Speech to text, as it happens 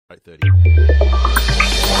8:30.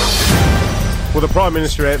 Well, the Prime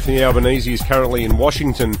Minister, Anthony Albanese, is currently in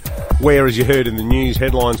Washington, where, as you heard in the news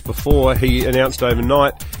headlines before, he announced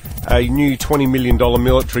overnight a new $20 million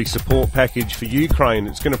military support package for Ukraine.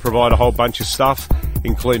 It's going to provide a whole bunch of stuff,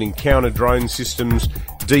 including counter-drone systems,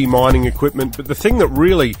 demining equipment. But the thing that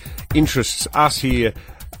really interests us here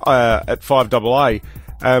at 5AA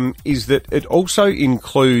is that it also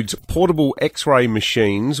includes portable X-ray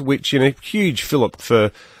machines, which, in a huge fillip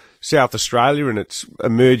for South Australia and its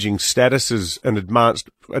emerging status as an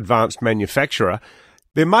advanced manufacturer,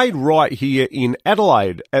 they're made right here in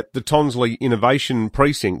Adelaide at the Tonsley Innovation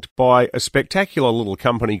Precinct by a spectacular little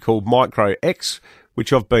company called Micro-X,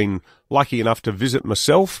 which I've been lucky enough to visit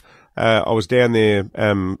myself. I was down there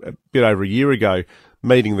a bit over a year ago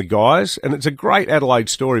meeting the guys, and it's a great Adelaide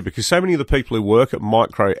story because so many of the people who work at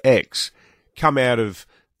Micro-X come out of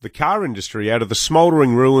the car industry, out of the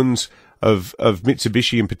smouldering ruins of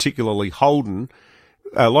Mitsubishi and particularly Holden.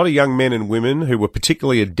 A lot of young men and women who were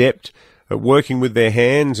particularly adept at working with their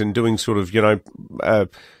hands and doing sort of,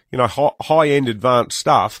 high-end advanced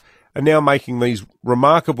stuff are now making these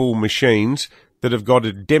remarkable machines that have got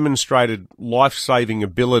a demonstrated life-saving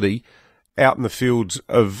ability out in the fields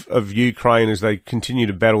of Ukraine as they continue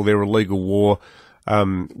to battle their illegal war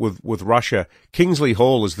with Russia. Kingsley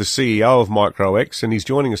Hall is the CEO of Micro-X, and he's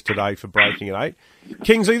joining us today for Breaking at 8.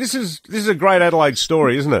 Kingsley, this is a great Adelaide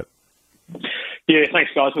story, isn't it? Yeah,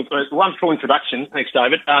 thanks, guys. Look, wonderful introduction. Thanks,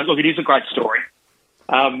 David. Look, it is a great story,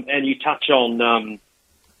 and you touch on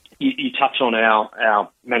our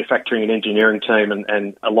manufacturing and engineering team,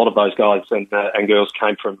 and a lot of those guys and girls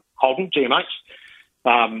came from Holden, GMH.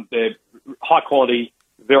 They're high quality,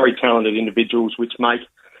 very talented individuals, which make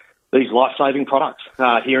these life-saving products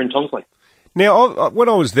here in Tonsley. Now, when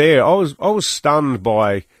I was there, I was stunned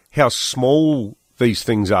by how small these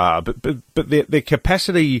things are, but their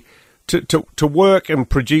capacity to work and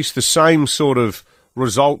produce the same sort of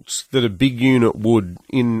results that a big unit would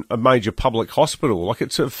in a major public hospital. Like,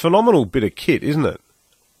 it's a phenomenal bit of kit, isn't it?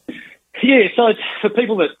 Yeah, so for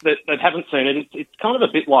people that haven't seen it, it's kind of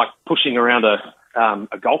a bit like pushing around a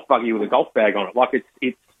golf buggy with a golf bag on it. Like,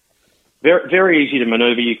 it's very, very easy to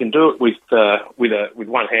manoeuvre. You can do it with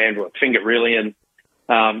one hand or a finger, really, and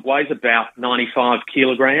weighs about 95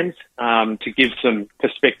 kilograms. To give some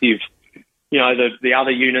perspective, the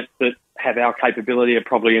other units that have our capability are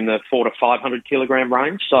probably in the 400 to 500 kilogram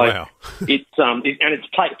range. So wow. it's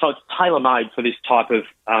tailor-made for this type of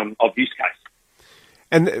use case.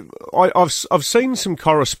 And I've seen some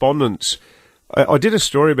correspondence. I did a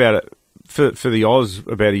story about it for the Oz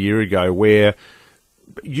about a year ago, where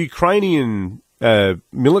Ukrainian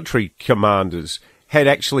military commanders had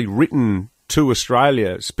actually written to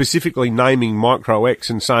Australia specifically naming Micro-X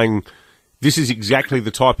and saying this is exactly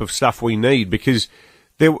the type of stuff we need, because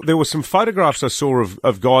there were some photographs I saw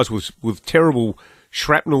of guys with terrible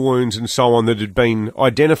shrapnel wounds and so on that had been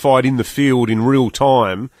identified in the field in real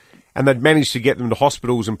time, and they'd managed to get them to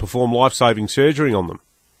hospitals and perform life-saving surgery on them.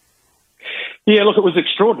 Yeah, look, it was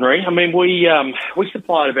extraordinary. I mean, we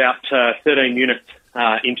supplied about 13 units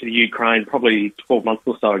into the Ukraine probably 12 months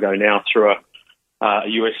or so ago now through a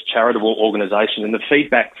US charitable organisation, and the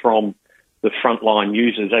feedback from the frontline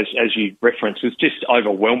users, as you referenced, was just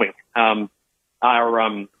overwhelming. One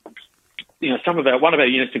of our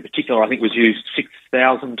units in particular, I think, was used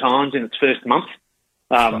 6,000 times in its first month.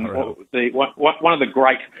 One of the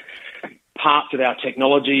great parts of our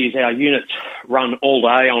technology is our units run all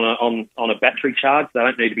day on a battery charge. They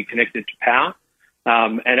don't need to be connected to power.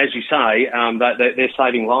 And as you say, they're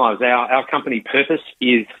saving lives. Our company purpose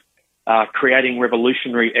is creating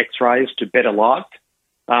revolutionary X-rays to better lives.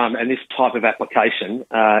 And this type of application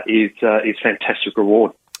is fantastic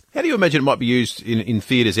reward. How do you imagine it might be used in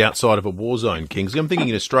theatres outside of a war zone, Kingsley? I'm thinking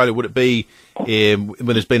in Australia, would it be when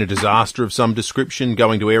there's been a disaster of some description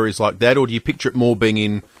going to areas like that, or do you picture it more being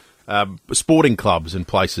in sporting clubs and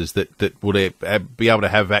places that would be able to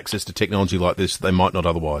have access to technology like this they might not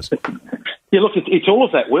otherwise? Yeah, look, it's all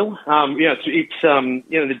of that, Will.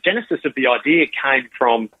 The genesis of the idea came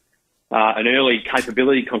from an early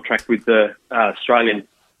capability contract with the Australian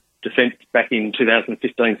Defence back in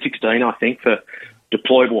 2015-16, I think, for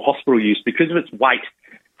deployable hospital use. Because of its weight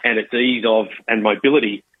and its ease of and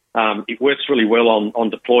mobility, it works really well on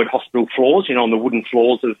deployed hospital floors, on the wooden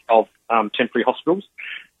floors of temporary hospitals.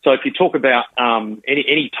 So if you talk about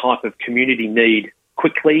any type of community need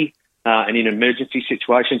quickly and in emergency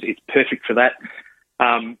situations, it's perfect for that.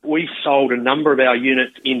 We've sold a number of our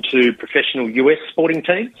units into professional US sporting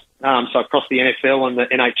teams, so across the NFL and the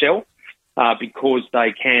NHL, because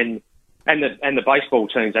they can, and the baseball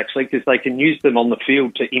teams actually, because they can use them on the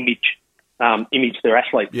field to image image their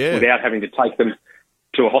athletes Yeah. without having to take them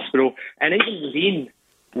to a hospital. And even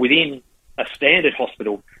within a standard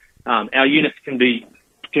hospital, our units can be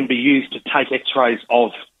used to take X-rays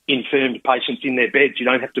of infirmed patients in their beds. You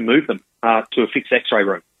don't have to move them to a fixed X-ray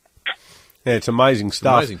room. Yeah, it's amazing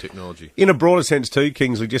stuff. Amazing technology. In a broader sense too,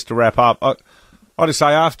 Kingsley, just to wrap up, I'd just say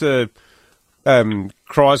after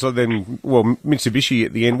Chrysler, then, Mitsubishi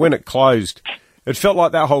at the end, when it closed, it felt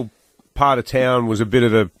like that whole part of town was a bit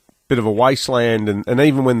of a wasteland, and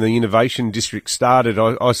even when the innovation district started,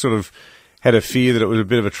 I sort of had a fear that it was a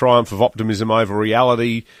bit of a triumph of optimism over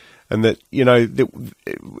reality, and that, you know,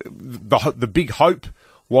 the big hope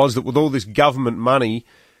was that with all this government money,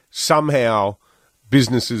 somehow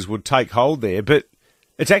businesses would take hold there. But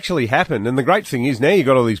it's actually happened, and the great thing is now you've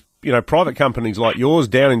got all these, you know, private companies like yours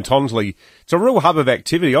down in Tonsley. It's a real hub of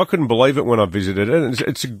activity. I couldn't believe it when I visited it, and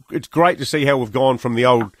it's great to see how we've gone from the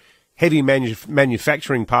old heavy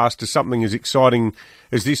manufacturing past to something as exciting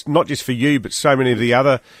as this, not just for you, but so many of the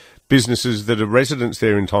other businesses that are residents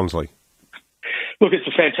there in Tonsley. Look, it's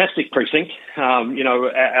a fantastic precinct. You know,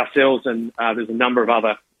 ourselves and there's a number of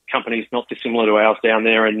other companies not dissimilar to ours down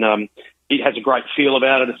there, and it has a great feel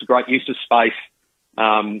about it. It's a great use of space. You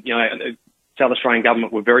know, the South Australian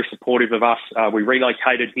government were very supportive of us. We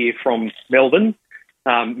relocated here from Melbourne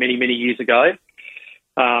many years ago.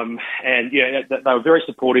 And yeah, they were very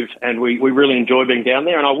supportive, and we really enjoy being down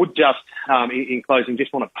there. And I would just, in closing,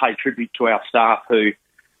 just want to pay tribute to our staff who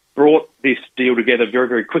brought this deal together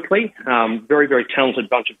very quickly. Very talented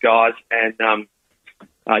bunch of guys, and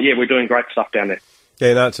yeah, we're doing great stuff down there.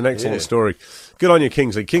 Yeah, no, it's an excellent story. Good on you,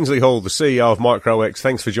 Kingsley. Kingsley Hall, the CEO of MicroX.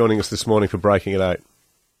 Thanks for joining us this morning for Breaking It 8.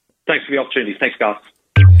 Thanks for the opportunity. Thanks, guys.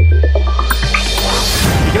 You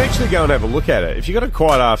can actually go and have a look at it. If you've got a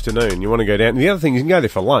quiet afternoon, you want to go down. And the other thing is you can go there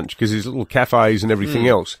for lunch because there's little cafes and everything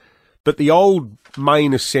else. But the old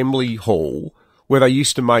main assembly hall where they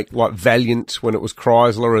used to make like Valiant when it was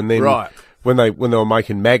Chrysler, and then when they were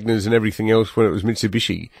making Magnas and everything else when it was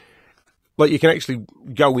Mitsubishi, like you can actually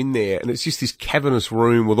go in there and it's just this cavernous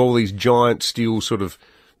room with all these giant steel sort of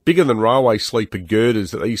bigger than railway sleeper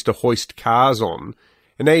girders that they used to hoist cars on.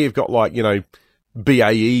 And now you've got like, you know,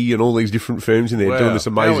 BAE and all these different firms in there doing this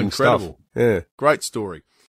amazing stuff. Yeah. Great story.